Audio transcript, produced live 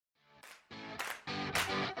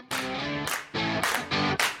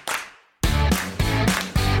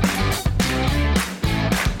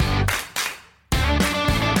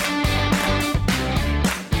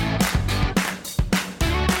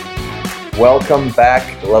Welcome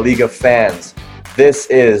back, La Liga fans. This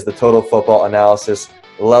is the Total Football Analysis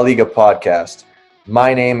La Liga podcast.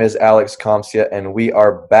 My name is Alex Comcia, and we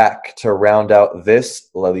are back to round out this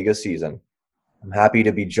La Liga season. I'm happy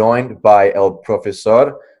to be joined by El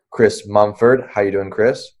Profesor, Chris Mumford. How you doing,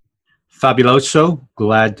 Chris? Fabuloso.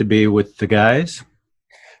 Glad to be with the guys.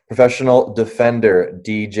 Professional defender,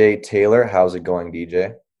 DJ Taylor. How's it going,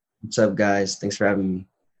 DJ? What's up, guys? Thanks for having me.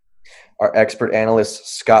 Our expert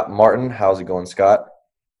analyst, Scott Martin. How's it going, Scott?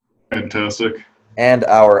 Fantastic. And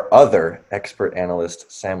our other expert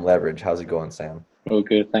analyst, Sam Leverage. How's it going, Sam? All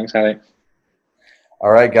good. Thanks, Alex.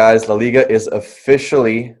 All right, guys. La Liga is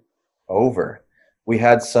officially over. We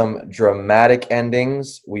had some dramatic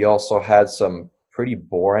endings. We also had some pretty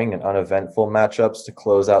boring and uneventful matchups to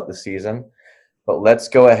close out the season. But let's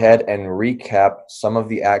go ahead and recap some of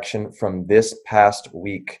the action from this past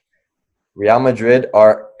week. Real Madrid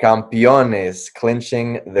are campeones,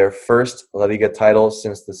 clinching their first La Liga title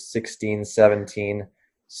since the 16-17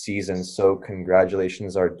 season. So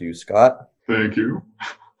congratulations are due, Scott. Thank you.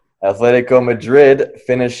 Atletico Madrid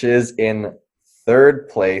finishes in third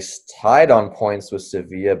place, tied on points with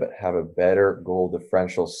Sevilla, but have a better goal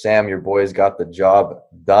differential. Sam, your boys got the job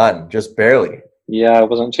done, just barely. Yeah, I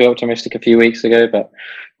wasn't too optimistic a few weeks ago, but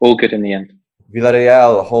all good in the end.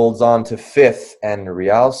 Villarreal holds on to fifth, and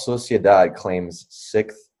Real Sociedad claims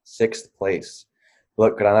sixth place.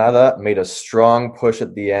 Look, Granada made a strong push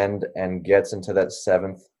at the end and gets into that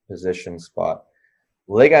seventh position spot.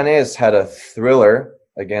 Leganés had a thriller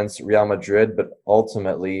against Real Madrid, but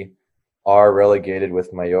ultimately are relegated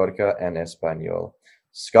with Mallorca and Espanyol.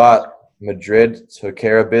 Scott, Madrid took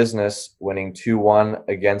care of business, winning 2-1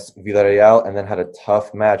 against Villarreal, and then had a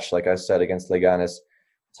tough match, like I said, against Leganés,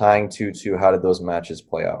 tying 2-2. How did those matches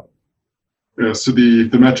play out? Yeah, so the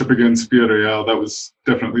matchup against Villarreal, that was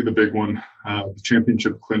definitely the big one, the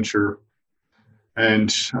championship clincher. And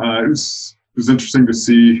it was interesting to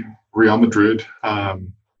see Real Madrid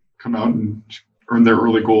come out and earn their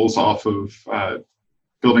early goals off of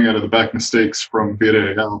building out of the back mistakes from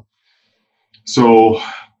Villarreal. So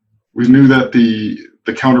we knew that the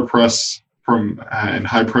counter press from and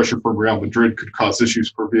high pressure from Real Madrid could cause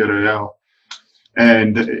issues for Villarreal.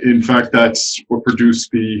 And in fact, that's what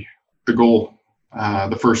produced the goal,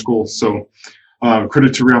 the first goal. So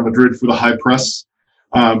credit to Real Madrid for the high press.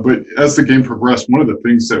 But as the game progressed, one of the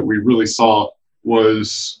things that we really saw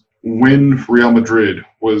was when Real Madrid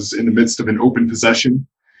was in the midst of an open possession,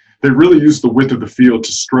 they really used the width of the field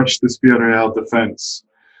to stretch this Villarreal defense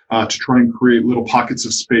to try and create little pockets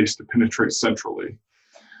of space to penetrate centrally.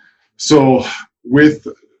 So with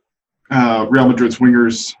Real Madrid's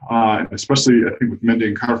wingers, especially I think with Mendy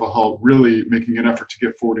and Carvajal, really making an effort to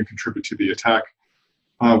get forward and contribute to the attack,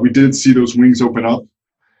 we did see those wings open up,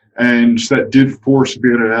 and that did force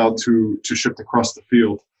Villarreal to shift across the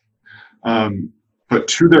field. But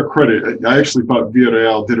to their credit, I actually thought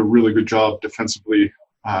Villarreal did a really good job defensively.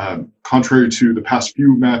 Contrary to the past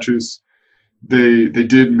few matches, they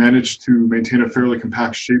did manage to maintain a fairly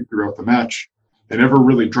compact shape throughout the match. They never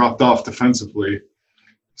really dropped off defensively.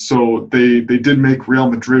 So they did make Real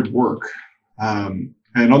Madrid work. And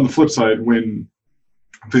on the flip side, when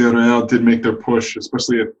Villarreal did make their push,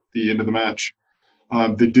 especially at the end of the match,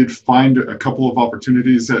 they did find a couple of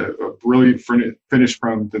opportunities. A brilliant finish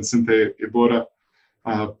from Vicente Iborra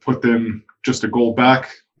put them just a goal back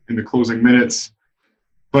in the closing minutes.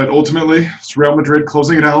 But ultimately, it's Real Madrid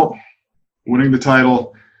closing it out, winning the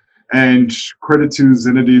title, and credit to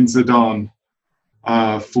Zinedine Zidane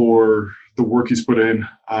for the work he's put in.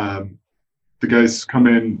 The guys come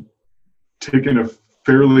in taking a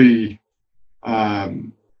fairly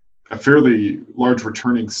large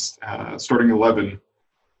returning starting 11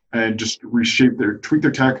 and just tweak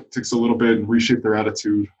their tactics a little bit and reshape their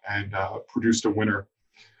attitude and produced a winner.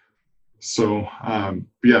 So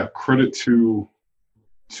yeah, credit to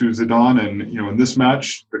Zidane, and in this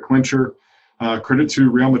match, the clincher, credit to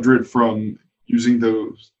Real Madrid from using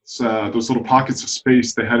those little pockets of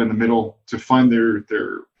space they had in the middle to find their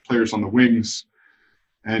players on the wings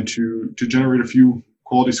and to generate a few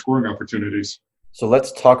quality scoring opportunities. So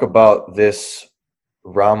let's talk about this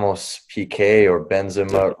Ramos PK or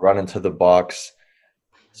Benzema run into the box.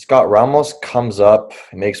 Scott, Ramos comes up,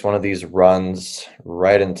 makes one of these runs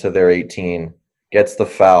right into their 18, gets the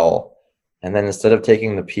foul, and then instead of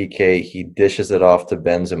taking the PK, he dishes it off to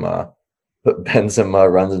Benzema. But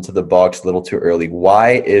Benzema runs into the box a little too early.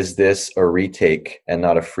 Why is this a retake and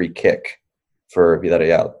not a free kick for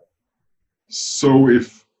Villarreal? So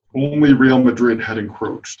if only Real Madrid had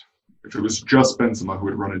encroached, if it was just Benzema who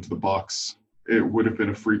had run into the box, it would have been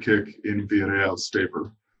a free kick in Villarreal's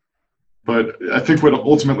favor. But I think what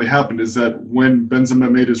ultimately happened is that when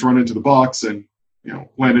Benzema made his run into the box and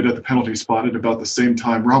landed at the penalty spot at about the same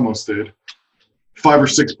time Ramos did, 5 or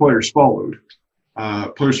 6 players followed,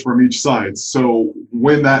 players from each side. So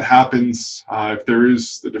when that happens, if there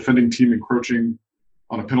is the defending team encroaching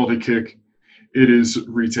on a penalty kick, it is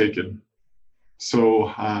retaken.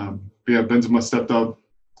 So Benzema stepped up,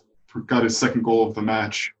 got his second goal of the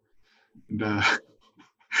match, and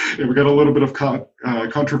we got a little bit of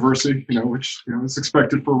controversy, which is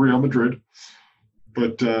expected for Real Madrid.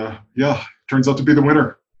 But turns out to be the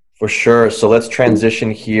winner. For sure. So let's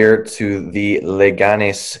transition here to the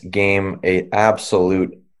Leganes game, a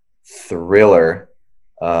absolute thriller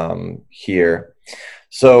here.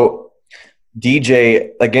 So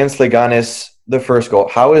DJ, against Leganes, the first goal,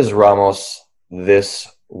 how is Ramos this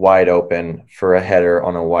wide open for a header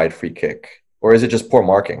on a wide free kick? Or is it just poor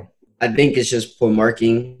marking? I think it's just poor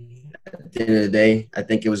marking at the end of the day. I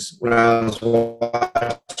think it was when I was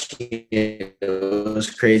watching it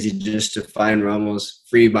was crazy just to find Ramos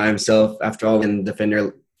free by himself after all, and the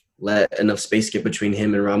defender let enough space get between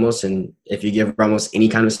him and Ramos. And if you give Ramos any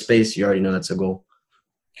kind of space, you already know that's a goal.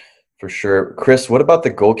 For sure. Chris, what about the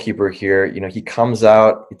goalkeeper here? He comes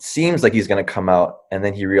out, it seems like he's going to come out, and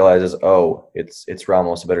then he realizes, it's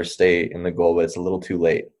Ramos, better stay in the goal, but it's a little too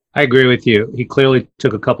late. I agree with you. He clearly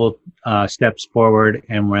took a couple steps forward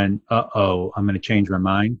and went, I'm going to change my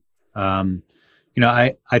mind.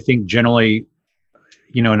 I think generally,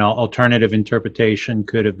 an alternative interpretation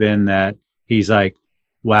could have been that he's like,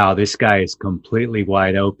 wow, this guy is completely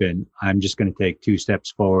wide open. I'm just going to take 2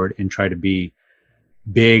 steps forward and try to be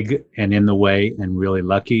big and in the way and really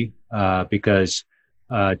lucky because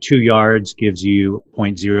 2 yards gives you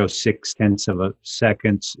 0.06 tenths of a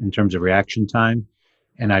seconds in terms of reaction time.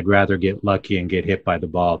 And I'd rather get lucky and get hit by the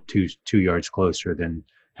ball 2 yards closer than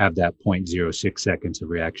have that 0.06 seconds of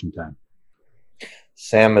reaction time.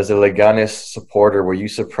 Sam, as a Leganes supporter, were you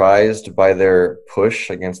surprised by their push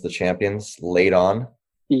against the champions late on?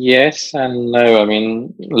 Yes and no. I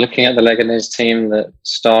mean, looking at the Leganes team that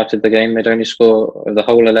started the game, they'd only score of the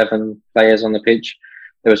whole 11 players on the pitch.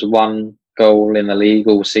 There was 1 goal in the league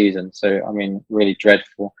all season. So, I mean, really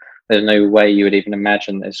dreadful. There's no way you would even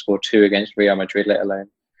imagine they'd score 2 against Real Madrid, let alone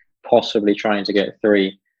possibly trying to get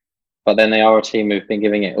 3. But then they are a team who've been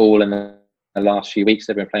giving it all in the last few weeks.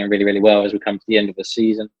 They've been playing really, really well as we come to the end of the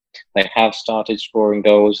season. They have started scoring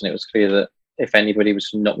goals, and it was clear that if anybody was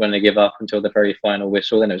not going to give up until the very final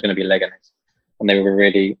whistle, then it was going to be Leganes. And they were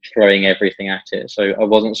really throwing everything at it. So I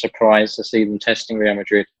wasn't surprised to see them testing Real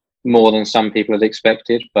Madrid more than some people had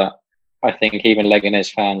expected. But I think even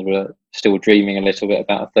Leganes fans were still dreaming a little bit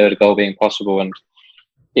about a 3rd goal being possible. And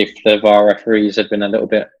if the VAR referees had been a little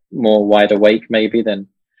bit more wide awake, maybe, then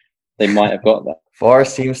they might have got that. VAR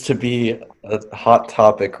seems to be a hot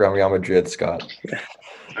topic around Real Madrid, Scott.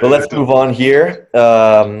 But let's move on here.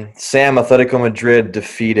 Sam, Atletico Madrid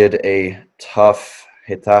defeated a tough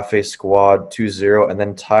Getafe squad 2-0 and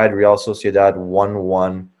then tied Real Sociedad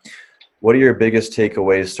 1-1. What are your biggest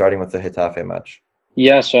takeaways starting with the Getafe match?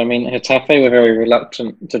 Yeah, so I mean, Getafe were very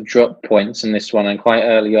reluctant to drop points in this one, and quite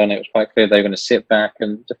early on it was quite clear they were going to sit back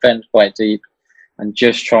and defend quite deep and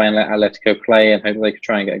just try and let Atletico play and hope they could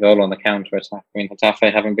try and get a goal on the counter-attack. I mean,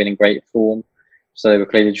 Getafe haven't been in great form, so they were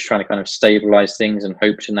clearly just trying to kind of stabilise things and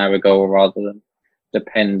hope to nab a goal rather than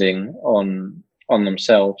depending on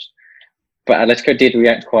themselves. But Atletico did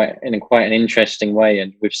react in quite an interesting way,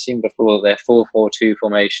 and we've seen before that their 4-4-2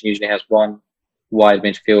 formation usually has 1 wide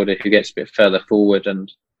midfielder who gets a bit further forward,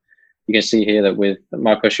 and you can see here that with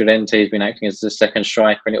Marcos Llorente, he's been acting as the second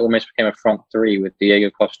striker, and it almost became a front 3 with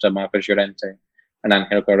Diego Costa, Marcos Llorente, and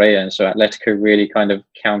Angel Correa. And so Atletico really kind of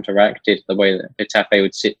counteracted the way that Getafe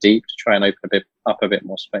would sit deep to try and open up a bit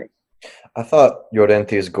more space. I thought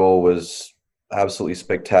Llorente's goal was absolutely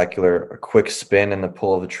spectacular. A quick spin and the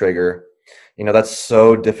pull of the trigger. That's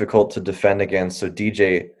so difficult to defend against. So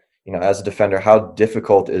DJ, as a defender, how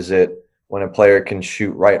difficult is it when a player can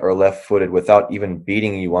shoot right or left footed without even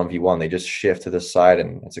beating you 1v1? They just shift to the side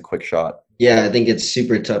and it's a quick shot. Yeah, I think it's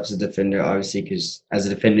super tough as a defender, obviously, because as a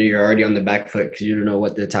defender, you're already on the back foot because you don't know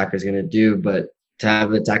what the attacker is going to do. But to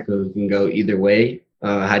have an attacker who can go either way,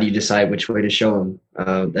 how do you decide which way to show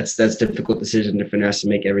them? That's a difficult decision the defender has to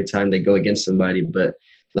make every time they go against somebody. But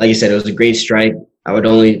like you said, it was a great strike. I would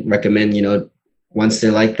only recommend, once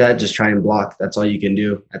they're like that, just try and block. That's all you can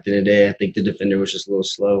do. At the end of the day, I think the defender was just a little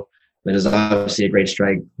slow. But it's obviously a great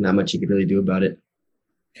strike. Not much you could really do about it.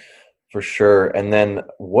 For sure. And then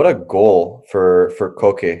what a goal for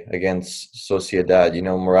Koke against Sociedad.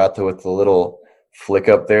 Morata with the little flick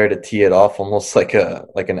up there to tee it off, almost like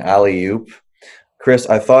an alley-oop. Chris,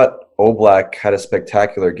 I thought Oblak had a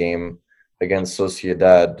spectacular game. against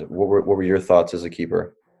Sociedad. What were your thoughts as a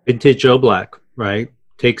keeper? Vintage Oblak, right?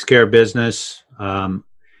 Takes care of business.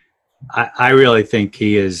 I really think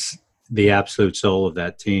he is the absolute soul of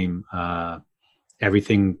that team.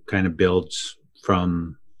 Everything kind of builds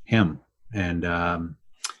from him, and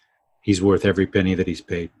he's worth every penny that he's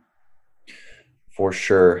paid. For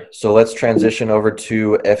sure. So let's transition over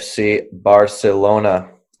to FC Barcelona.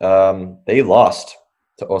 They lost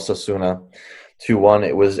to Osasuna 2-1.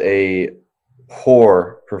 It was a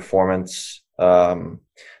poor performance.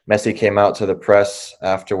 Messi came out to the press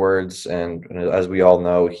afterwards, and as we all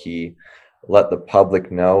know, he let the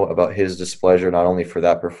public know about his displeasure, not only for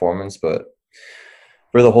that performance, but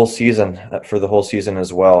for the whole season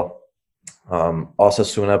as well.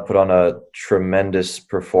 Osasuna put on a tremendous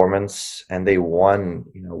performance, and they won,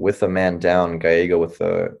 with a man down, Gallego with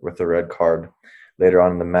a red card later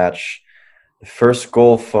on in the match. The first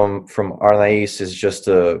goal from Arnaiz is just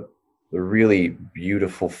a really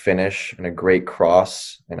beautiful finish and a great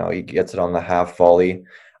cross. He gets it on the half volley.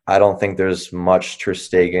 I don't think there's much Ter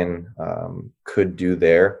Stegen could do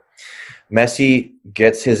there. Messi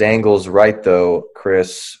gets his angles right, though,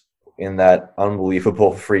 Chris, in that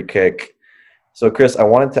unbelievable free kick. So, Chris, I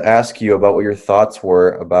wanted to ask you about what your thoughts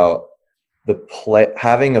were about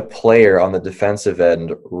having a player on the defensive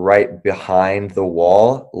end right behind the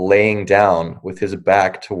wall, laying down with his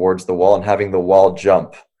back towards the wall and having the wall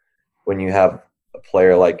jump when you have a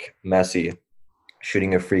player like Messi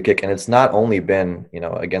shooting a free kick. And it's not only been,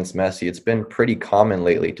 against Messi, it's been pretty common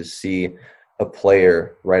lately to see a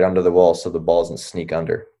player right under the wall so the ball doesn't sneak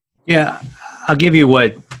under. Yeah, I'll give you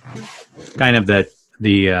what kind of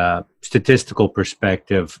the statistical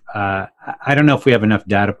perspective. I don't know if we have enough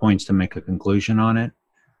data points to make a conclusion on it.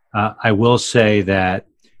 I will say that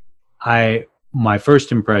my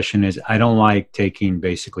first impression is I don't like taking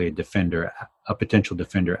basically a potential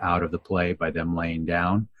defender out of the play by them laying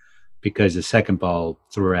down, because the second ball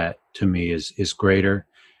threat to me is greater.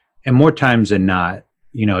 And more times than not,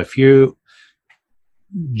 if you,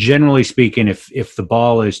 generally speaking, if the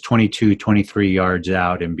ball is 22, 23 yards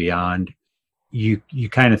out and beyond, you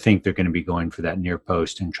kind of think they're going to be going for that near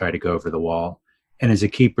post and try to go over the wall. And as a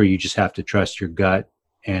keeper, you just have to trust your gut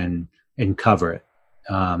and cover it.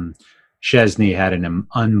 Szczesny had an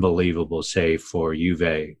unbelievable save for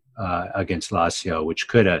Juve against Lazio, which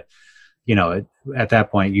could have, at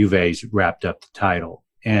that point, Juve's wrapped up the title.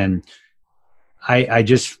 And I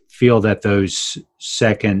just feel that those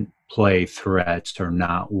second play threats are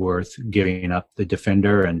not worth giving up the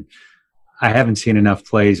defender. And I haven't seen enough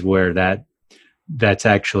plays where that's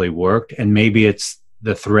actually worked. And maybe it's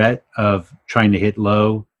the threat of trying to hit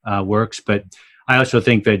low works. But I also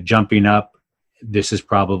think that jumping up, this is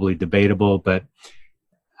probably debatable. But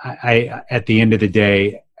I at the end of the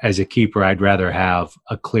day, as a keeper, I'd rather have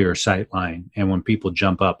a clear sight line. And when people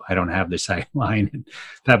jump up, I don't have the sight line.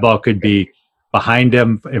 That ball could be behind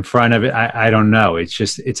him, in front of it. I don't know.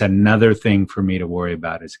 It's another thing for me to worry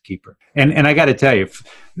about as a keeper. And I got to tell you,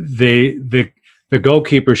 the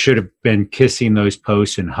goalkeeper should have been kissing those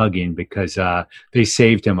posts and hugging, because they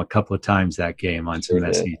saved him a couple of times that game on some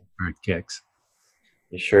messy kicks.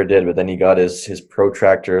 He sure did, but then he got his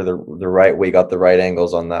protractor the right way, got the right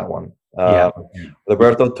angles on that one.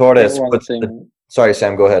 Roberto Torres. Sorry,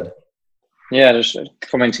 Sam, go ahead. Yeah, just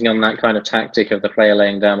commenting on that kind of tactic of the player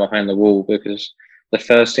laying down behind the wall, because the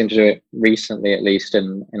first team to do it recently, at least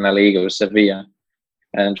in La Liga, was Sevilla.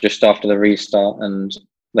 And just after the restart, and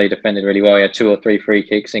they defended really well. He had 2 or 3 free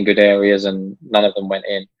kicks in good areas, and none of them went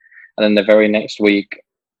in. And then the very next week,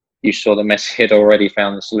 you saw that Messi had already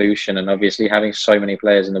found the solution. And obviously, having so many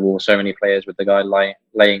players in the wall, so many players with the guy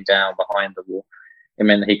laying down behind the wall, it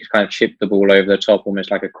meant that he could kind of chip the ball over the top,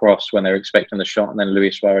 almost like a cross when they were expecting the shot. And then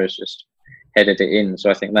Luis Suarez just headed it in. So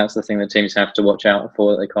I think that's the thing that teams have to watch out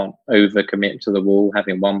for, that they can't overcommit to the wall,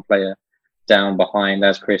 having one player down behind.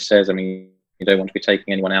 As Chris says, I mean, you don't want to be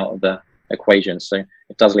taking anyone out of the equation. So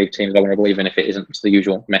it does leave teams vulnerable, even if it isn't the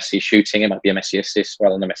usual Messi shooting. It might be a Messi assist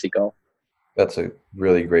rather than a Messi goal. That's a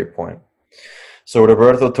really great point. So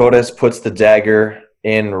Roberto Torres puts the dagger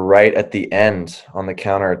in right at the end on the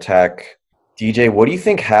counterattack. DJ, what do you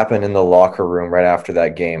think happened in the locker room right after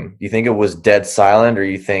that game? Do you think it was dead silent, or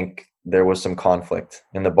you think there was some conflict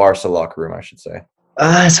in the Barca locker room, I should say?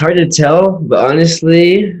 It's hard to tell, but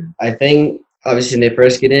honestly, I think obviously when they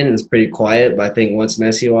first get in, it's pretty quiet, but I think once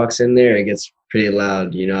Messi walks in there, it gets pretty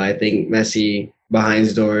loud. I think Messi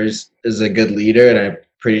behind doors is a good leader, and I'm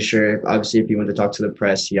pretty sure, obviously, if he went to talk to the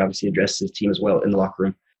press, he obviously addressed his team as well in the locker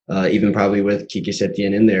room, even probably with Kike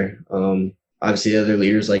Setien in there. Obviously, other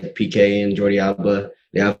leaders like PK and Jordi Alba,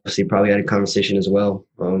 they obviously probably had a conversation as well.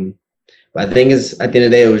 But I think at the end of the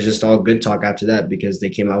day, it was just all good talk after that because they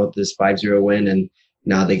came out with this 5-0 win, and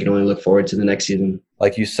now they can only look forward to the next season.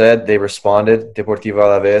 Like you said, they responded. Deportivo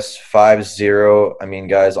Alaves 5-0. I mean,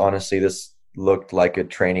 guys, honestly, this looked like a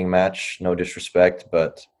training match. No disrespect,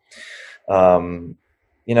 but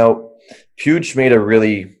you know, Puig made a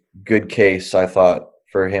really good case, I thought,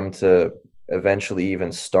 for him to eventually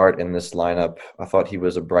even start in this lineup. I thought he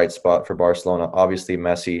was a bright spot for Barcelona. Obviously,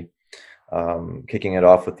 Messi kicking it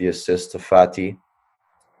off with the assist to Fati.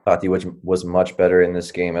 Fati, which was much better in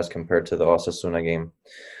this game as compared to the Osasuna game.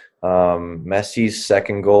 Messi's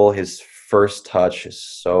second goal, his first touch is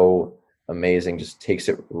so amazing. Just takes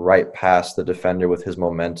it right past the defender with his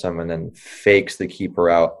momentum and then fakes the keeper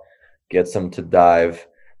out, gets him to dive.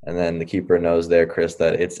 And then the keeper knows there, Chris,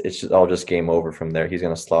 that it's just all just game over from there. He's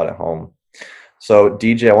going to slot it home. So,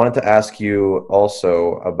 DJ, I wanted to ask you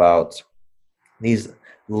also about these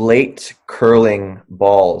late curling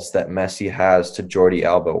balls that Messi has to Jordi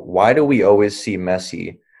Alba. Why do we always see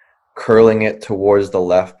Messi curling it towards the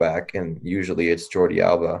left back, and usually it's Jordi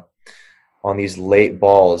Alba, on these late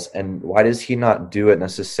balls? And why does he not do it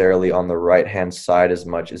necessarily on the right-hand side as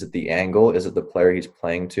much? Is it the angle? Is it the player he's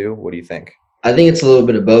playing to? What do you think? I think it's a little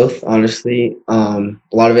bit of both, honestly. A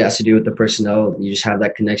lot of it has to do with the personnel. You just have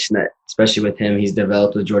that connection that, especially with him, he's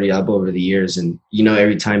developed with Jordi Alba over the years. And,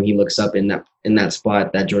 every time he looks up in that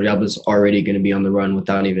spot, that Jordi Alba is already going to be on the run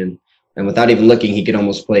without even looking, he could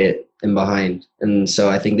almost play it in behind. And so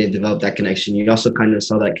I think they've developed that connection. You also kind of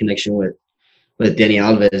saw that connection with Dani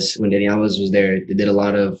Alves. When Dani Alves was there, they did a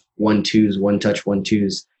lot of 1-2s, one-touch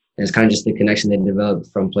 1-2s. And it's kind of just the connection they developed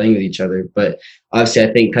from playing with each other. But obviously,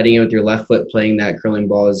 I think cutting it with your left foot, playing that curling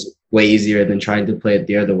ball is way easier than trying to play it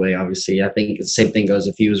the other way, obviously. I think the same thing goes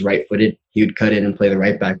if he was right-footed, he would cut it and play the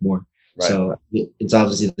right back more. Right. So it's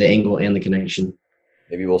obviously the angle and the connection.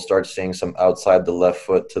 Maybe we'll start seeing some outside the left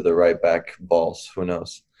foot to the right back balls. Who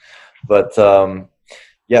knows? But,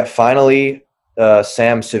 finally,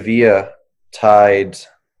 Sam, Sevilla tied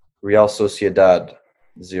Real Sociedad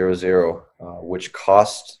 0-0, which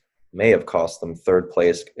may have cost them third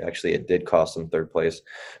place. Actually, it did cost them third place.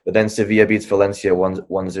 But then Sevilla beats Valencia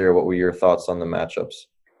 1-0. What were your thoughts on the matchups?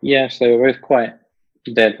 Yes, they were both quite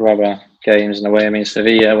dead rubber games in a way. I mean,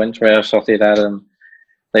 Sevilla went to Real Sociedad and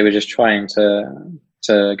they were just trying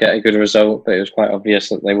to get a good result, but it was quite obvious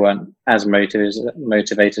that they weren't as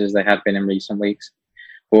motivated as they had been in recent weeks.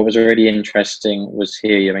 But what was really interesting was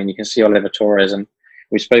here, I mean, you can see Oliver Torres, and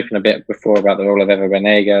we've spoken a bit before about the role of Ever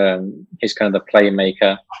Banega, and he's kind of the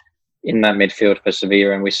playmaker in that midfield for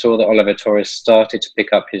Sevilla, and we saw that Oliver Torres started to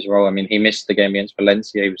pick up his role. I mean, he missed the game against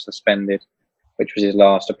Valencia. He was suspended, which was his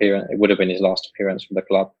last appearance. It would have been his last appearance for the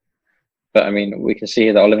club. But, I mean, we can see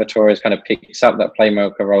that Oliver Torres kind of picks up that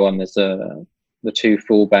playmaker role, and there's the two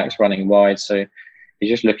fullbacks running wide. So he's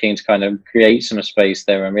just looking to kind of create some space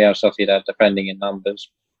there, and Real Sociedad, defending in numbers,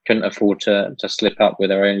 couldn't afford to slip up with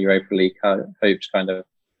their own Europa League hopes kind of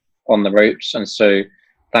on the ropes. And so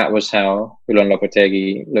that was how Julen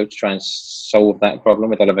Lopetegui looked to try and solve that problem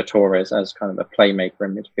with Oliver Torres as kind of a playmaker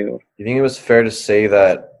in midfield. Do you think it was fair to say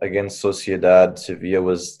that against Sociedad, Sevilla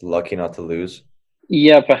was lucky not to lose?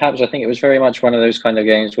 Yeah, perhaps. I think it was very much one of those kind of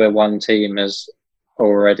games where one team has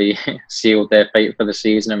already sealed their fate for the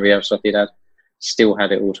season and Real Sociedad still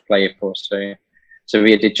had it all to play for. So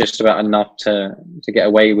Sevilla did just about enough to get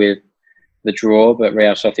away with the draw, but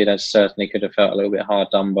Real Sociedad certainly could have felt a little bit hard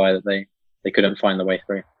done by that they couldn't find the way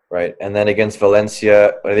through. Right. And then against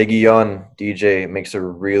Valencia, Reguilon, DJ, makes a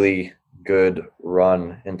really good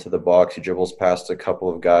run into the box. He dribbles past a couple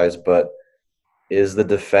of guys, but is the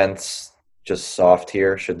defense just soft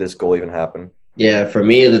here? Should this goal even happen? Yeah, for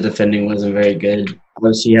me, the defending wasn't very good.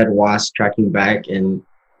 Obviously, you had Wasp tracking back, and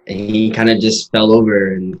he kind of just fell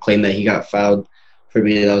over and claimed that he got fouled. For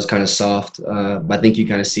me, that was kind of soft. But I think you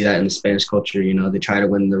kind of see that in the Spanish culture. They try to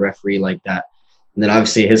win the referee like that. And then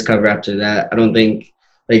obviously his cover after that, I don't think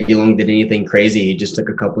Reguilon did anything crazy. He just took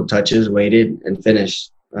a couple touches, waited, and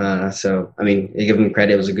finished. So, I mean, you give him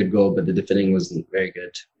credit. It was a good goal, but the defending wasn't very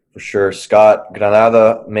good. For sure. Scott,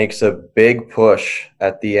 Granada makes a big push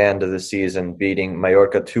at the end of the season, beating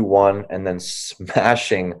Mallorca 2-1 and then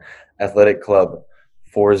smashing Athletic Club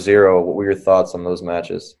 4-0. What were your thoughts on those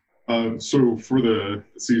matches? So for the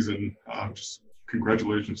season, just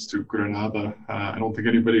congratulations to Granada. I don't think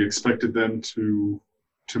anybody expected them to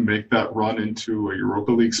make that run into a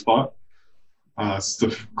Europa League spot. It's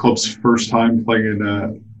the club's first time playing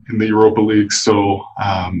in the Europa League, so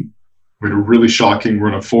we had a really shocking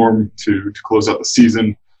run of form to close out the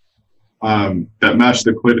season. That match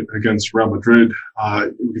they played against Real Madrid,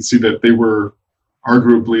 we could see that they were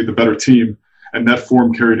arguably the better team, And that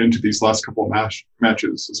form carried into these last couple of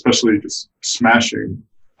matches, especially just smashing,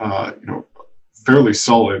 fairly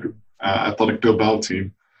solid Athletic Bilbao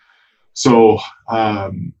team. So,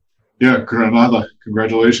 Granada,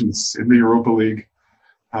 congratulations in the Europa League.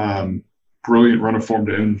 Brilliant run of form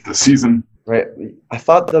to end the season. Right. I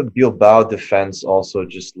thought the Bilbao defense also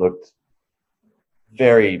just looked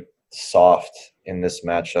very soft in this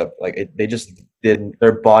matchup. They just didn't.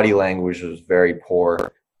 Their body language was very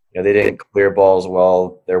poor. They didn't clear balls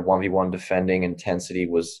well. Their 1v1 defending intensity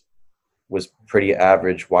was pretty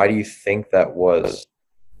average. Why do you think that was?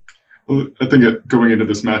 Well, I think going into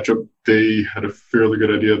this matchup, they had a fairly good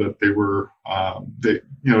idea that they were they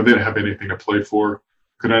didn't have anything to play for.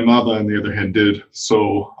 Granada, on the other hand, did.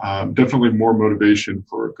 So definitely more motivation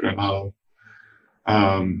for Granada.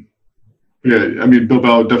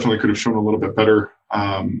 Bilbao definitely could have shown a little bit better.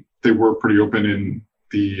 They were pretty open in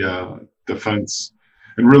the defense.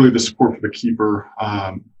 And really the support for the keeper,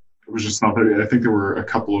 it was just not there. I think there were a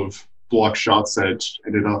couple of block shots that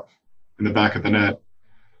ended up in the back of the net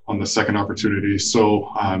on the second opportunity.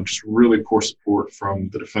 So just really poor support from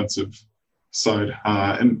the defensive side.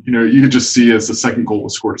 You could just see as the second goal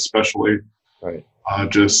was scored especially, right.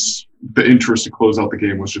 Just the interest to close out the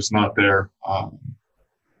game was just not there.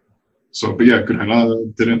 Granada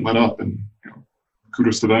didn't let up, and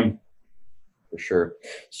kudos to them. For sure.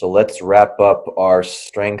 So let's wrap up our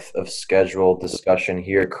strength of schedule discussion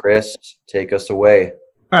here. Chris, take us away.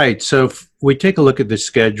 All right. So if we take a look at the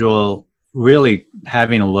schedule, really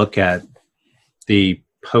having a look at the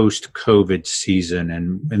post-COVID season.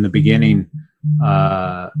 And in the beginning,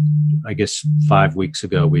 I guess 5 weeks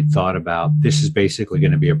ago, we thought about this is basically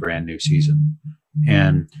going to be a brand new season.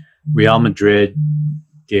 And Real Madrid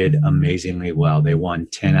did amazingly well. They won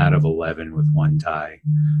 10 out of 11 with one tie.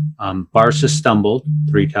 Barca stumbled,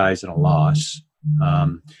 3 ties and a loss.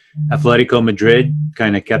 Atletico Madrid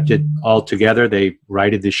kind of kept it all together. They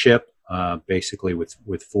righted the ship basically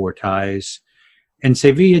with 4 ties. And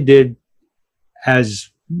Sevilla did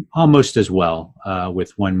almost as well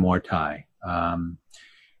with 1 more tie.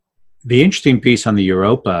 The interesting piece on the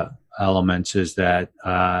Europa elements is that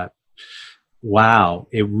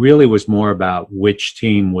it really was more about which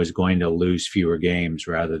team was going to lose fewer games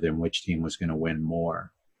rather than which team was going to win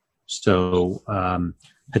more. So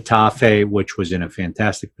Getafe, which was in a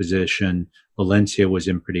fantastic position, Valencia was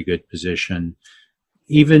in pretty good position.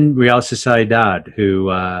 Even Real Sociedad, who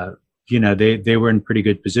they were in pretty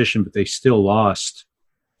good position, but they still lost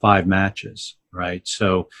 5 matches, right?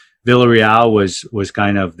 So Villarreal was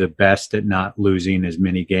kind of the best at not losing as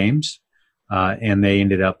many games. And they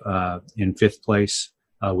ended up in 5th place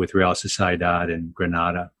with Real Sociedad and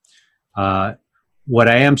Granada. What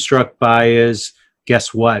I am struck by is,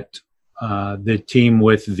 guess what? The team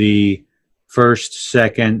with the 1st,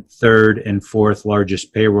 2nd, 3rd, and 4th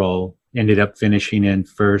largest payroll ended up finishing in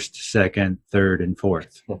 1st, 2nd, 3rd, and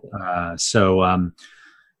 4th.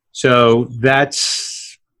 So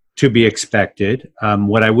that's to be expected.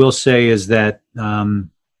 What I will say is that the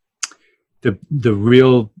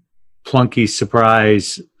real plunky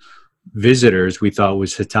surprise visitors we thought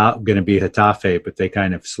was going to be Getafe, but they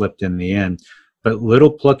kind of slipped in the end. But little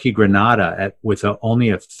plucky Granada with only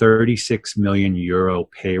a 36 million euro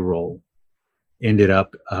payroll ended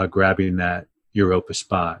up grabbing that Europa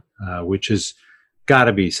spot, which has got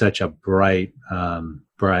to be such a bright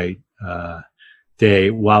day.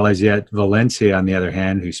 While as yet Valencia, on the other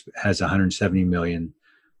hand, who has 170 million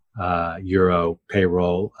euro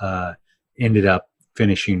payroll, ended up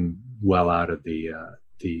finishing well out of the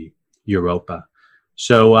Europa.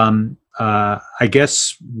 So I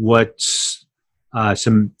guess what's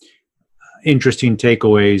some interesting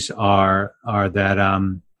takeaways are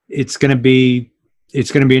that it's going to be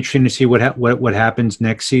interesting to see what happens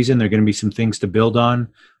next season. There are going to be some things to build on,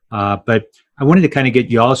 but I wanted to kind of get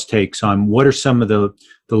y'all's takes on what are some of the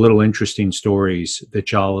little interesting stories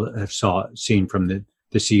that y'all have seen from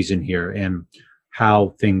the season here and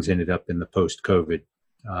how things ended up in the post-COVID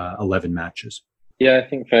 11 matches. Yeah, I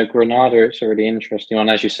think for Granada, it's a really interesting one.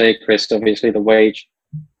 As you say, Chris, obviously the wage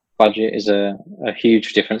budget is a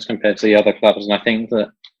huge difference compared to the other clubs. And I think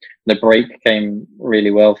that the break came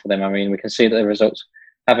really well for them. I mean, we can see that the results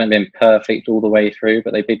haven't been perfect all the way through,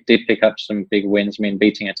 but they did pick up some big wins. I mean,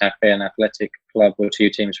 beating Getafe and Athletic Club were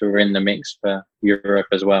 2 teams who were in the mix for Europe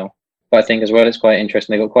as well. But I think as well, it's quite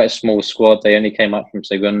interesting. They got quite a small squad. They only came up from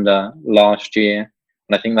Segunda last year.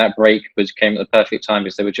 And I think that break came at the perfect time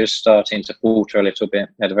because they were just starting to falter a little bit.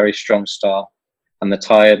 They had a very strong start and the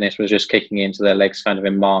tiredness was just kicking into their legs kind of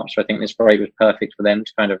in March. So I think this break was perfect for them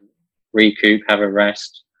to kind of recoup, have a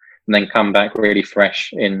rest, and then come back really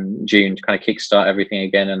fresh in June to kind of kickstart everything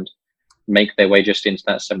again and make their way just into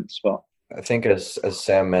that 7th spot. I think as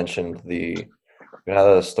Sam mentioned, the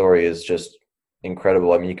Granada story is just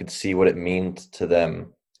incredible. I mean, you could see what it means to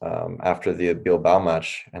them after the Bilbao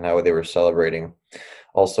match and how they were celebrating.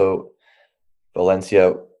 Also,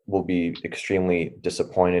 Valencia will be extremely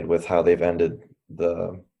disappointed with how they've ended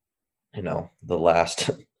the last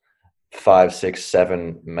 5, 6,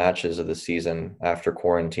 7 matches of the season after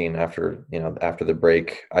quarantine, after the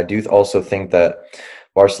break. I do also think that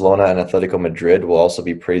Barcelona and Atletico Madrid will also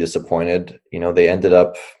be pretty disappointed. They ended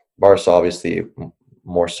up, Barca obviously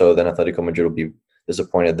more so than Atletico Madrid will be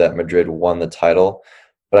disappointed that Madrid won the title.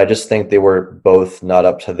 But I just think they were both not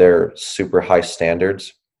up to their super high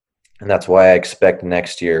standards. And that's why I expect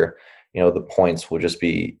next year, the points will just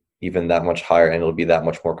be even that much higher and it'll be that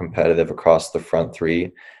much more competitive across the front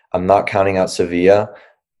three. I'm not counting out Sevilla,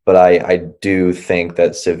 but I do think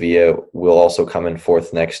that Sevilla will also come in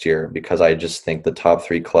 4th next year because I just think the top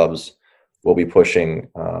 3 clubs will be pushing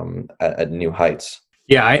at new heights.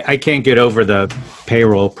 Yeah, I can't get over the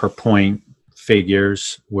payroll per point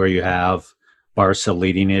figures where you have Barca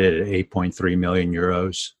leading it at 8.3 million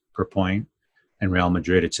euros per point and Real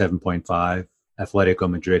Madrid at 7.5, Atletico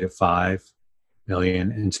Madrid at 5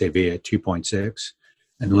 million and Sevilla at 2.6.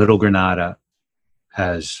 And Little Granada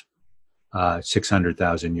has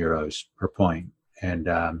 600,000 euros per point. And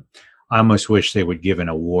I almost wish they would give an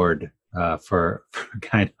award for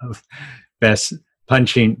kind of best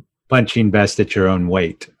punching best at your own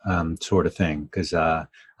weight sort of thing, because I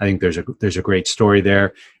think there's a great story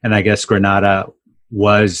there. And I guess Granada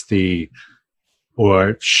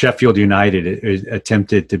or Sheffield United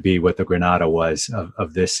attempted to be what the Granada was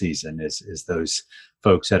of this season, is those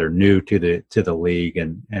folks that are new to the league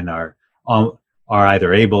and are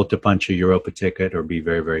either able to punch a Europa ticket or be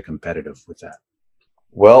very, very competitive with that.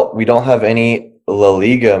 Well, we don't have any La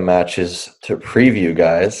Liga matches to preview,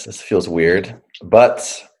 guys. This feels weird,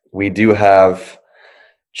 but we do have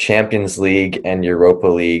Champions League and Europa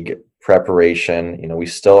League preparation. We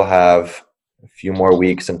still have a few more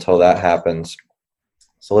weeks until that happens.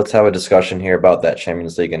 So let's have a discussion here about that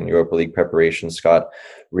Champions League and Europa League preparation, Scott.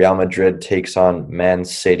 Real Madrid takes on Man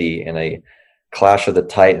City in a Clash of the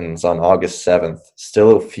Titans on August 7th.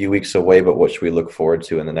 Still a few weeks away, but what should we look forward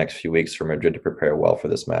to in the next few weeks for Madrid to prepare well for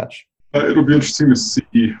this match? It'll be interesting to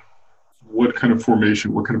see what kind of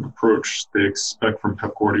formation, what kind of approach they expect from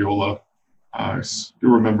Pep Guardiola.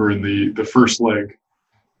 You remember in the first leg,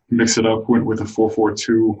 he mixed it up, went with a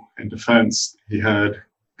 4-4-2 in defense. He had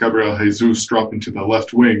Gabriel Jesus drop into the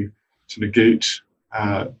left wing to negate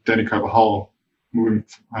Dani Carvajal moving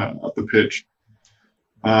up the pitch.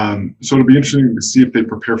 So it'll be interesting to see if they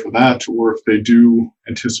prepare for that or if they do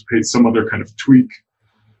anticipate some other kind of tweak.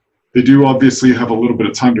 They do obviously have a little bit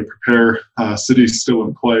of time to prepare. City's still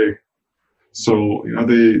in play. So,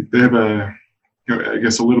 they have I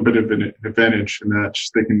guess a little bit of an advantage in that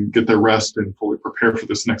they can get their rest and fully prepare for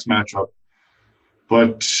this next matchup.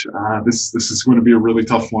 But this is going to be a really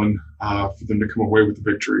tough one for them to come away with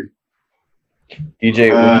the victory.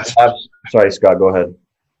 DJ, sorry, Scott, go ahead.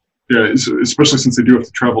 Yeah, especially since they do have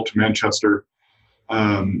to travel to Manchester.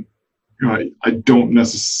 I don't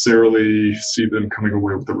necessarily see them coming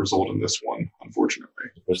away with the result in this one,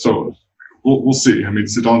 unfortunately. So we'll see. I mean,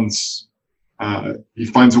 Zidane's he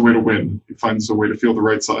finds a way to win. He finds a way to feel the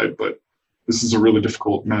right side, but this is a really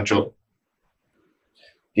difficult matchup.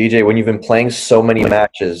 DJ, when you've been playing so many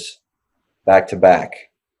matches back to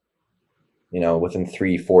back, within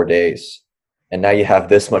 3-4 days, and now you have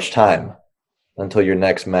this much time until your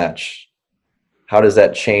next match, how does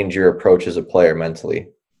that change your approach as a player mentally?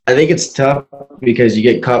 I think it's tough because you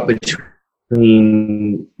get caught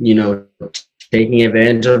between, taking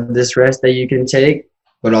advantage of this rest that you can take,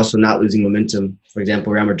 but also not losing momentum. For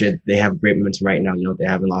example, Real Madrid, they have great momentum right now. They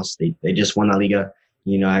haven't lost. They just won La Liga.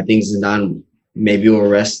 I think Zidane maybe will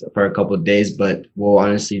rest for a couple of days, but will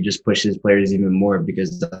honestly just push his players even more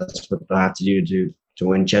because that's what they'll have to do to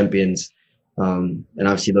win champions. And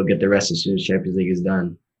obviously they'll get the rest as soon as Champions League is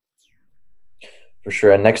done. For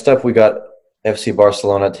sure. And next up, we got FC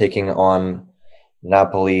Barcelona taking on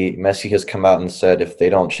Napoli. Messi has come out and said if they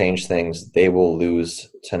don't change things, they will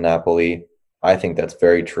lose to Napoli. I think that's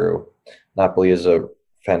very true. Napoli is a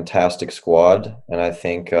fantastic squad, and I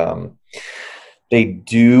think they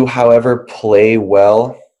do, however, play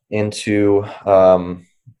well into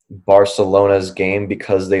Barcelona's game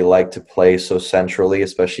because they like to play so centrally,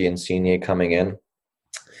 especially Insigne coming in.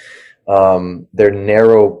 Their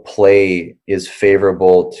narrow play is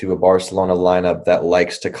favorable to a Barcelona lineup that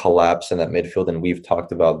likes to collapse in that midfield, and we've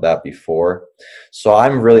talked about that before. So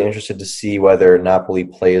I'm really interested to see whether Napoli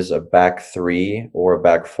plays a back three or a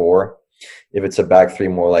back four. If it's a back three,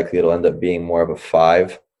 more likely it'll end up being more of a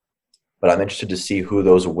 5. But I'm interested to see who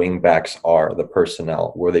those wing backs are, the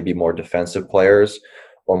personnel. Will they be more defensive players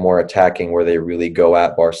or more attacking where they really go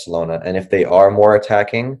at Barcelona? And if they are more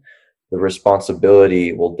attacking, the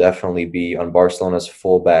responsibility will definitely be on Barcelona's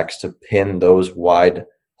fullbacks to pin those wide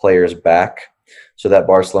players back so that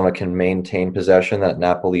Barcelona can maintain possession, that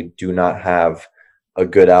Napoli do not have a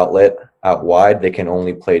good outlet out wide. They can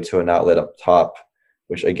only play to an outlet up top,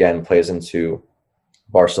 which again plays into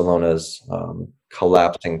Barcelona's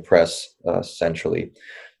collapsing press centrally.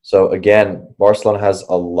 So again, Barcelona has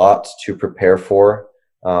a lot to prepare for.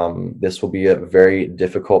 This will be a very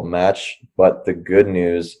difficult match, but the good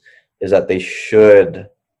news is that they should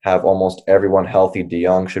have almost everyone healthy. De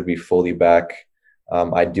Jong should be fully back.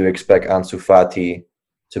 I do expect Ansu Fati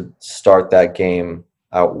to start that game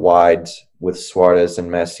out wide with Suarez and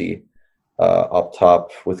Messi up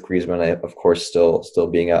top, with Griezmann, of course, still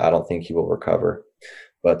being out. I don't think he will recover.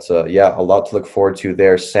 But yeah, a lot to look forward to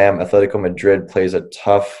there. Sam, Atletico Madrid plays a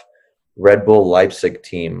tough Red Bull Leipzig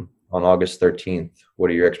team on August 13th. What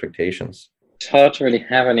are your expectations? It's hard to really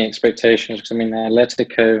have any expectations because, I mean,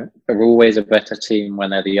 Atletico are always a better team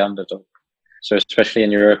when they're the underdog. So especially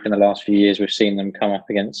in Europe in the last few years, we've seen them come up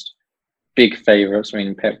against big favourites. I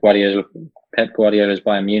mean, Pep Guardiola's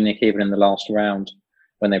Bayern Munich, even in the last round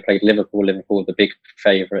when they played Liverpool were the big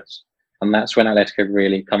favourites. And that's when Atletico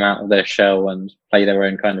really come out of their shell and play their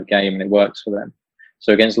own kind of game, and it works for them.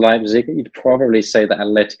 So against Leipzig, you'd probably say that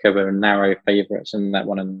Atletico are narrow favourites in that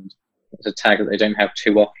one, and it's a tag that they don't have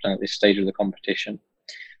too often at this stage of the competition.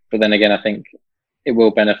 But then again, I think it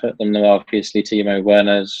will benefit them. Obviously, Timo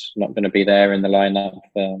Werner's not going to be there in the lineup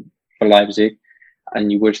for Leipzig.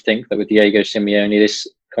 And you would think that with Diego Simeone, this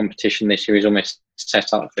competition this year is almost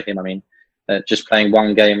set up for him. I mean, just playing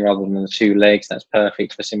one game rather than 2 legs, that's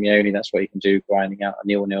perfect for Simeone. That's what he can do, grinding out a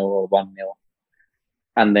 0-0 or 1-0.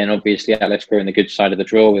 And then obviously Atletico in the good side of the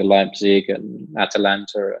draw with Leipzig and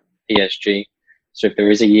Atalanta and PSG. So if there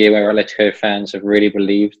is a year where Atletico fans have really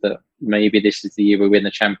believed that maybe this is the year we win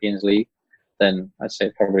the Champions League, then I'd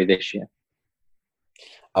say probably this year.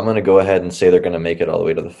 I'm going to go ahead and say they're going to make it all the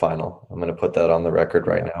way to the final. I'm going to put that on the record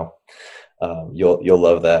right now. You'll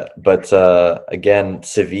love that. But again,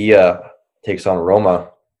 Sevilla takes on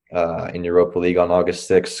Roma in Europa League on August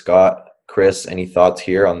 6th. Scott, Chris, any thoughts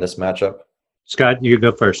here on this matchup? Scott, you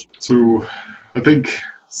go first. So I think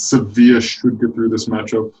Sevilla should get through this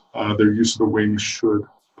matchup. Their use of the wings should,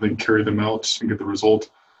 I think, carry them out and get the result.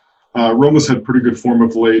 Roma's had pretty good form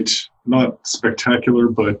of late. Not spectacular,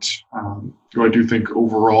 but I do think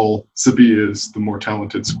overall Sevilla is the more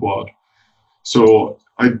talented squad. So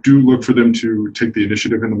I do look for them to take the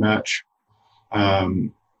initiative in the match.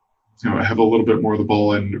 Have a little bit more of the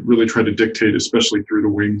ball and really try to dictate, especially through the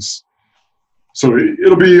wings. So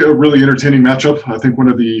it'll be a really entertaining matchup. I think one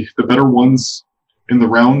of the better ones in the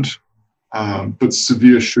round, but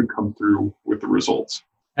Sevilla should come through with the results.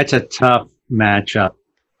 That's a tough matchup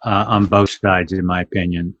on both sides, in my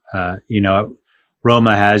opinion.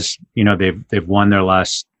 Roma has, they've won their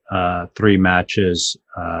last 3 matches.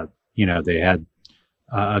 They had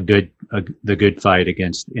the good fight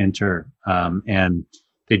against Inter, and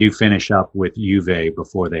they do finish up with Juve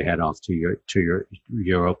before they head off to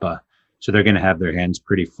Europa. So they're going to have their hands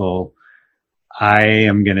pretty full. I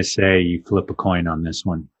am going to say you flip a coin on this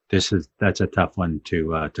one. That's a tough one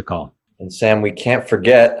to call. And Sam, we can't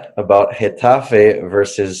forget about Getafe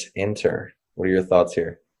versus Inter. What are your thoughts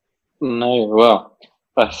here? No, well,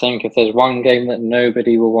 I think if there's one game that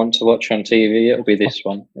nobody will want to watch on TV, it'll be this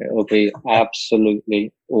one. It'll be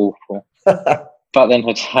absolutely awful. But then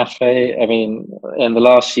Getafe, I mean, in the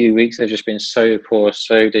last few weeks, they've just been so poor,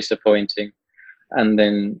 so disappointing. And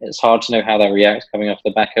then it's hard to know how they react coming off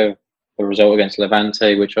the back of the result against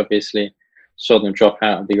Levante, which obviously saw them drop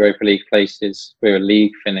out of the Europa League places for a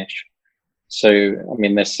league finish. So, I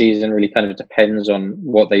mean, their season really kind of depends on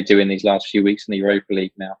what they do in these last few weeks in the Europa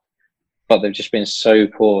League now. But they've just been so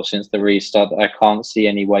poor since the restart that I can't see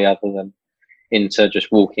any way other than Inter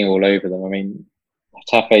just walking all over them. I mean,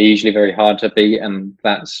 Getafe are usually very hard to beat, and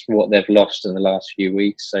that's what they've lost in the last few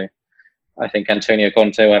weeks. So I think Antonio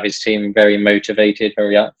Conte will have his team very motivated,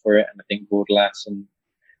 very up for it. And I think Bordalas and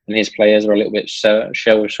his players are a little bit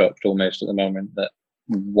shell-shocked almost at the moment that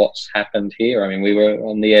what's happened here. I mean, we were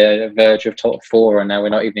on the verge of top 4 and now we're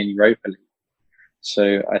not even in Europa League.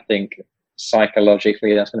 So I think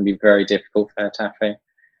psychologically that's going to be very difficult for Getafe.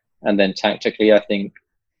 And then tactically, I think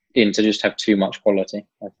Inter just have too much quality.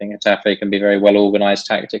 I think Getafe can be very well organised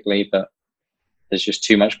tactically, but there's just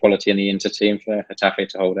too much quality in the Inter team for Getafe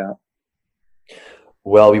to hold out.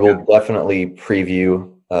 Well, we will definitely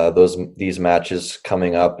preview these matches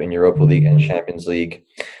coming up in Europa League and Champions League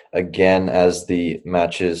again as the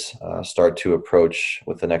matches start to approach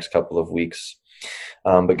with the next couple of weeks.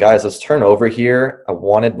 But guys, let's turn over here. I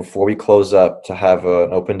wanted, before we close up, to have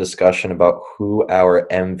an open discussion about who our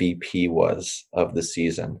MVP was of the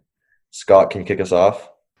season. Scott, can you kick us off?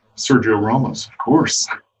 Sergio Ramos, of course.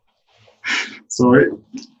 So I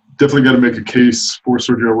definitely got to make a case for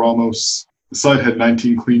Sergio Ramos. The side had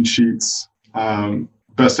 19 clean sheets,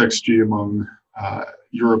 best XG among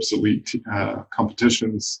Europe's elite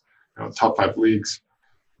competitions, top 5 leagues.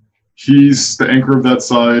 He's the anchor of that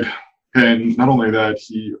side. And not only that,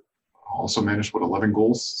 he also managed, 11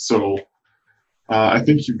 goals. So I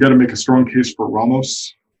think you've got to make a strong case for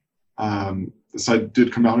Ramos. The side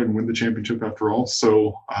did come out and win the championship after all.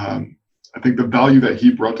 So I think the value that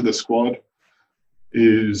he brought to the squad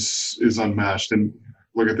is unmatched. And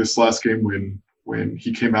look at this last game when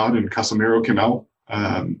he came out and Casemiro came out.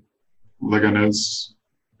 Leganés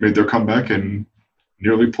made their comeback and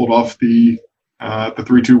nearly pulled off the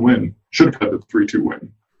 3-2 win. Should have had the 3-2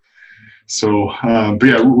 win. So, but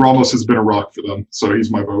yeah, Ramos has been a rock for them. So he's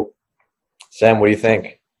my vote. Sam, what do you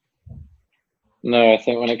think? No, I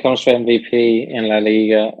think when it comes to MVP in La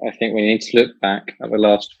Liga, I think we need to look back at the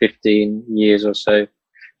last 15 years or so.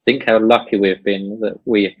 Think how lucky we've been that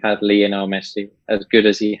we had Lionel Messi, as good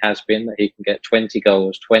as he has been, that he can get 20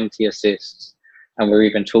 goals, 20 assists, and we're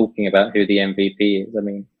even talking about who the MVP is. I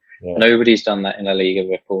memean, nobody's done that in La Liga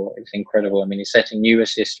before. It's incredible. I mean, he's setting new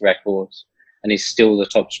assist records, and he's still the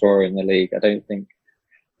top scorer in the league. I don't think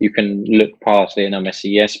you can look past Lionel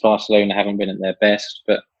Messi. Yes, Barcelona haven't been at their best,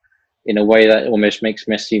 but in a way that almost makes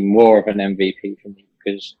Messi more of an MVP for me,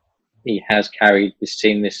 because he has carried this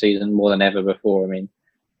team this season more than ever before. I mean,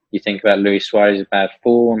 you think about Luis Suarez's bad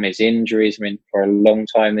form, his injuries. I mean, for a long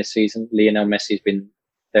time this season, Lionel Messi's been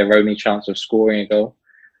their only chance of scoring a goal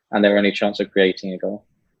and their only chance of creating a goal.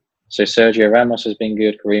 So Sergio Ramos has been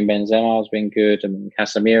good, Karim Benzema has been good, I mean,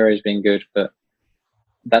 Casemiro has been good, but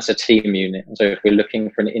that's a team unit. So if we're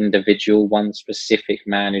looking for an individual, one specific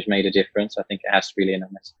man who's made a difference, I think it has to be Lionel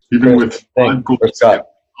Messi. Even with 5 goals, top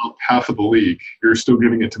half of the league, you're still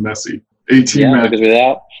giving it to Messi. 18 because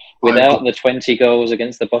without the 20 goals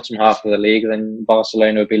against the bottom half of the league, then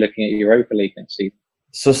Barcelona would be looking at Europa League next season.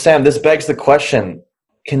 So Sam, this begs the question,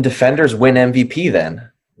 can defenders win MVP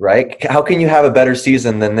then, right? How can you have a better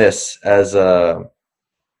season than this as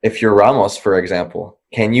if you're Ramos, for example?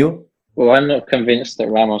 Can you? Well, I'm not convinced that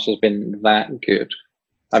Ramos has been that good.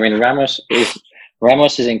 I mean, Ramos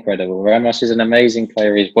is incredible. Ramos is an amazing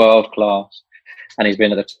player. He's world class, and he's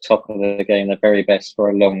been at the top of the game, the very best,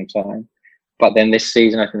 for a long time. But then this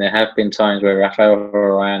season, I think there have been times where Rafael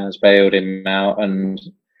Varane has bailed him out. And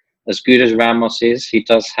as good as Ramos is, he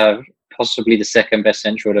does have possibly the second best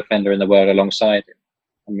central defender in the world alongside him.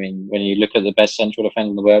 I mean, when you look at the best central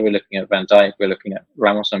defender in the world, we're looking at Van Dijk, we're looking at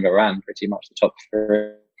Ramos and Varane, pretty much the top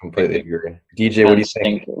 3. Completely agree. DJ, what do you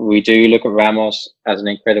think? We do look at Ramos as an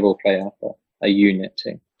incredible player, but a unit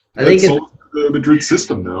too. I think it's the Madrid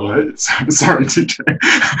system, though. Right? Sorry, TJ,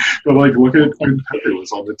 but like, look at when Pepe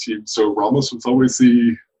was on the team. So Ramos was always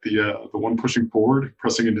the one pushing forward,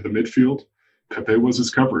 pressing into the midfield. Pepe was his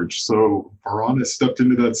coverage. So Varane has stepped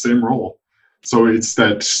into that same role. So it's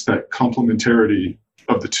that complementarity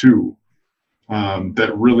of the two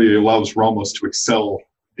that really allows Ramos to excel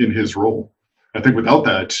in his role. I think without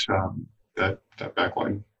that, that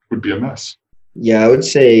backline would be a mess. Yeah, I would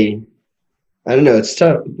say, I don't know, it's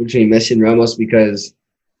tough between Messi and Ramos because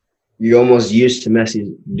you're almost used to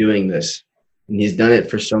Messi doing this. And he's done it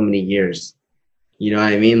for so many years. You know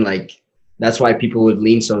what I mean? Like, that's why people would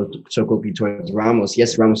lean so quickly towards Ramos.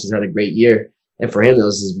 Yes, Ramos has had a great year. And for him, that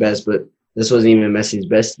was his best. But this wasn't even Messi's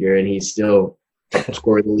best year. And he still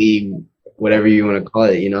scored the league, whatever you want to call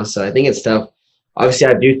it, you know? So I think it's tough. Obviously,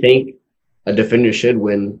 I do think a defender should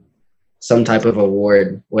win some type of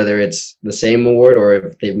award, whether it's the same award or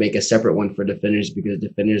if they make a separate one for defenders, because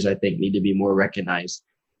defenders, I think, need to be more recognized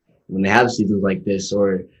when they have seasons like this,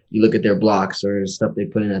 or you look at their blocks or stuff they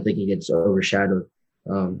put in, I think it gets overshadowed.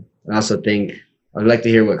 I also think I'd like to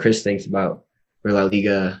hear what Chris thinks about for La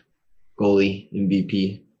Liga goalie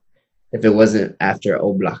MVP. If it wasn't after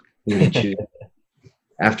Oblak, who would choose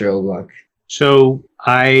after Oblak? So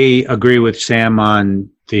I agree with Sam on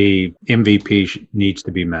the MVP needs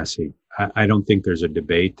to be Messi. I don't think there's a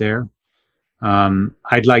debate there.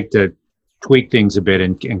 I'd like to tweak things a bit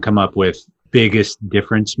and come up with biggest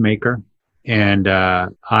difference maker. And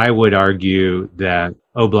I would argue that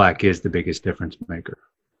Oblak is the biggest difference maker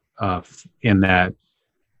in that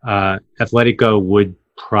Atletico would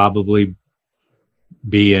probably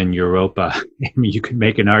be in Europa. I mean, you could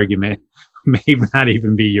make an argument, may not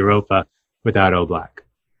even be Europa without Oblak,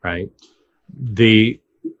 right? The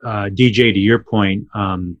DJ, to your point,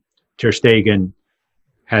 Ter Stegen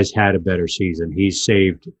has had a better season. He's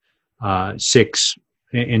saved 6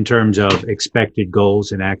 in terms of expected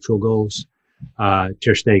goals and actual goals.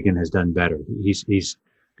 Ter Stegen has done better. He's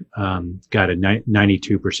got a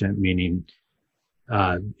 92%, meaning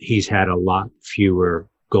he's had a lot fewer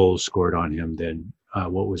goals scored on him than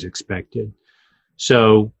what was expected.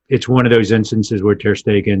 So it's one of those instances where Ter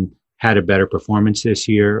Stegen had a better performance this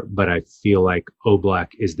year, but I feel like Oblak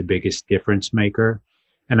is the biggest difference maker.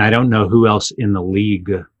 And I don't know who else in the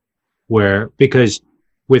league because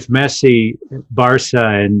with Messi, Barca,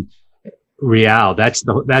 and Real, that's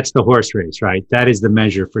the horse race, right? That is the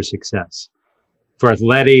measure for success. For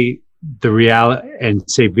Atleti, the Real and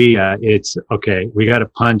Sevilla, it's okay, we got to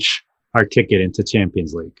punch our ticket into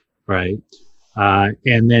Champions League, right?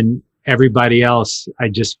 And then everybody else, I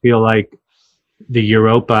just feel like the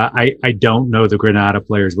Europa, I don't know the Granada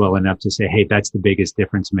players well enough to say, hey, that's the biggest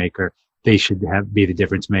difference maker. They should be the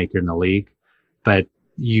difference maker in the league. But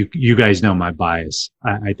you guys know my bias.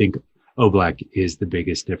 I think Oblak is the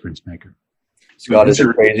biggest difference maker. Scott, is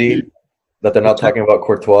it crazy that they're not talking about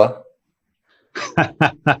Courtois? I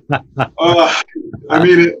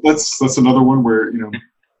mean, that's another one where,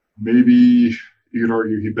 maybe you could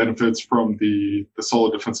argue he benefits from the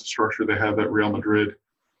solid defensive structure they have at Real Madrid.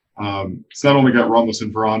 It's not only got Ramos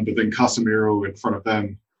and Varane, but then Casemiro in front of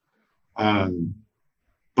them.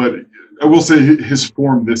 But I will say his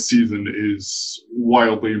form this season is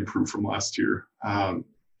wildly improved from last year. I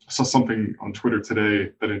saw something on Twitter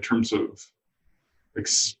today that in terms of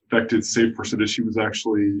expected save percentage, he was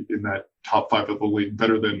actually in that top 5 of the league,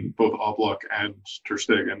 better than both Oblak and Ter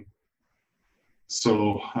Stegen.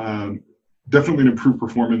 So definitely an improved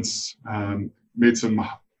performance. Made some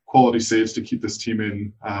quality saves to keep this team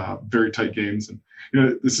in very tight games. And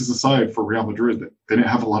this is aside for Real Madrid. They didn't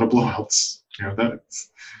have a lot of blowouts.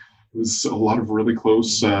 It was a lot of really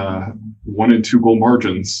close 1 and 2 goal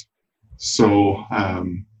margins. So I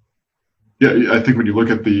think when you look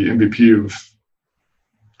at the MVP of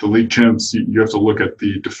the league champs, you have to look at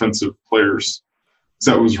the defensive players.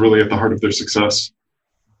 That was really at the heart of their success.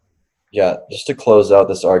 Yeah, just to close out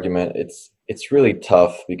this argument, it's really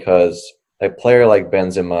tough because a player like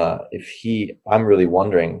Benzema, I'm really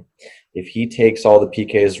wondering if he takes all the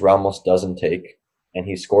PKs Ramos doesn't take and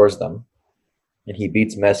he scores them and he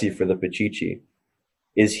beats Messi for the Pichichi,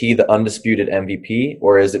 is he the undisputed MVP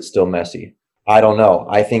or is it still Messi? I don't know.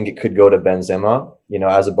 I think it could go to Benzema.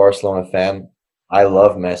 As a Barcelona fan, I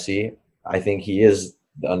love Messi. I think he is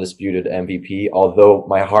the undisputed MVP, although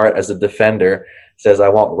my heart as a defender says I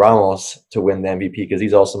want Ramos to win the MVP because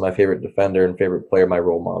he's also my favorite defender and favorite player, my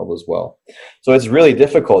role model as well. So it's really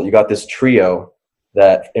difficult. You got this trio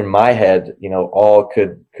that in my head, all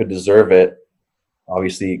could deserve it.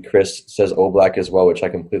 Obviously, Chris says Oblak as well, which I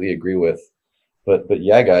completely agree with. But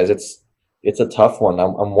yeah, guys, it's a tough one.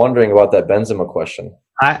 I'm wondering about that Benzema question.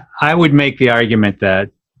 I would make the argument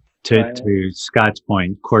that to Scott's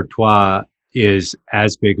point, Courtois is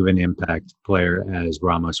as big of an impact player as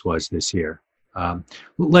Ramos was this year.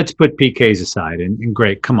 Let's put PKs aside, and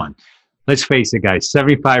great, come on. Let's face it, guys,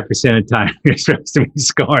 75% of the time you're supposed to be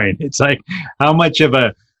scoring. It's like, how much of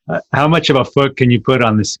a foot can you put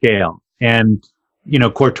on the scale? And,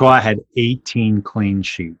 Courtois had 18 clean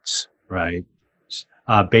sheets, right?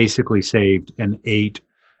 Basically saved and 8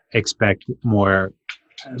 expect more.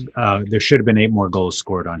 There should have been 8 more goals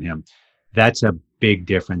scored on him. That's a big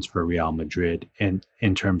difference for Real Madrid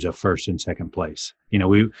in terms of first and second place.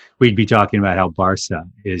 We'd be talking about how Barca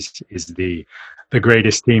is the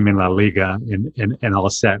greatest team in La Liga and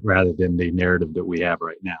all set rather than the narrative that we have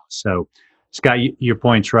right now. So, Scott, your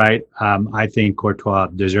point's right. I think Courtois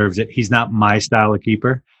deserves it. He's not my style of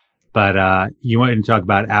keeper, but you want to talk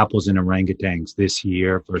about apples and orangutans this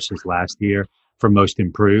year versus last year for most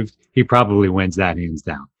improved. He probably wins that hands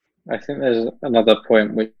down. I think there's another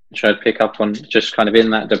point which I'd pick up on just kind of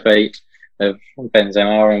in that debate of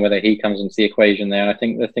Benzema and whether he comes into the equation there. And I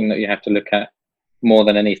think the thing that you have to look at more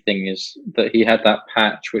than anything is that he had that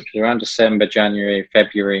patch, which was around December, January,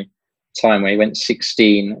 February time where he went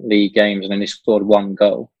 16 league games and only scored 1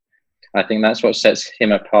 goal. I think that's what sets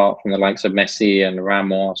him apart from the likes of Messi and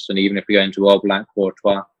Ramos, and even if we go into Oblak,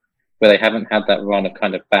 Courtois, where they haven't had that run of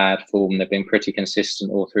kind of bad form. They've been pretty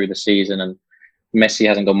consistent all through the season, and Messi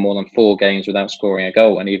hasn't gone more than 4 games without scoring a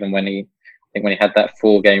goal. And even when he had that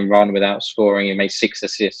 4-game run without scoring, he made 6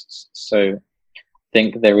 assists. So I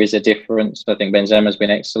think there is a difference. I think Benzema's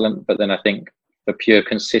been excellent, but then I think for pure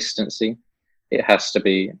consistency, it has to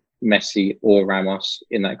be Messi or Ramos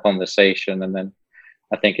in that conversation. And then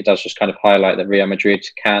I think it does just kind of highlight that Real Madrid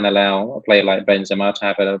can allow a player like Benzema to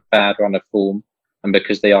have a bad run of form. And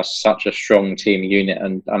because they are such a strong team unit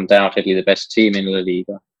and undoubtedly the best team in La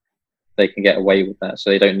Liga, they can get away with that. So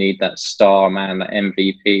they don't need that star man, that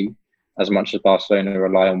MVP, as much as Barcelona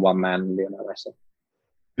rely on one man, Lionel Messi.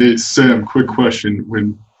 Hey, Sam, quick question.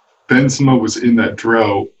 When Benzema was in that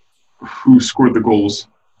drought, who scored the goals?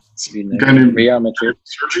 You A guy named Real Madrid.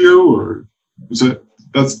 Sergio, or was it?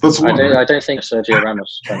 That's one. I don't think Sergio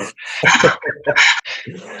Ramos.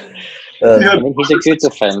 Uh, I mean, he's a good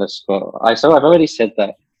defender, Scott. I've already said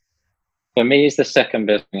that. For me, he's the second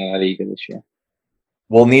best in La Liga this year.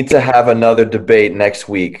 We'll need to have another debate next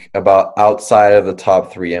week about outside of the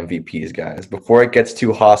top 3 MVPs, guys. Before it gets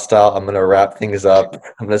too hostile, I'm going to wrap things up.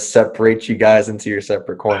 I'm going to separate you guys into your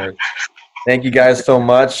separate corners. Thank you guys so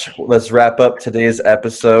much. Let's wrap up today's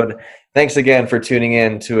episode. Thanks again for tuning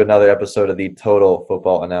in to another episode of the Total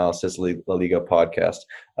Football Analysis La Liga podcast.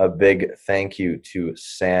 A big thank you to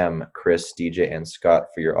Sam, Chris, DJ, and Scott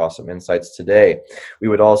for your awesome insights today. We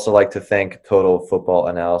would also like to thank Total Football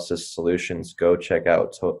Analysis Solutions. Go check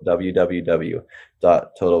out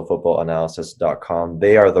www.totalfootballanalysis.com.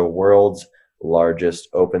 They are the world's largest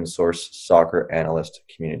open source soccer analyst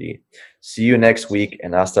community. See you next week,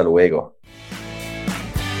 and hasta luego.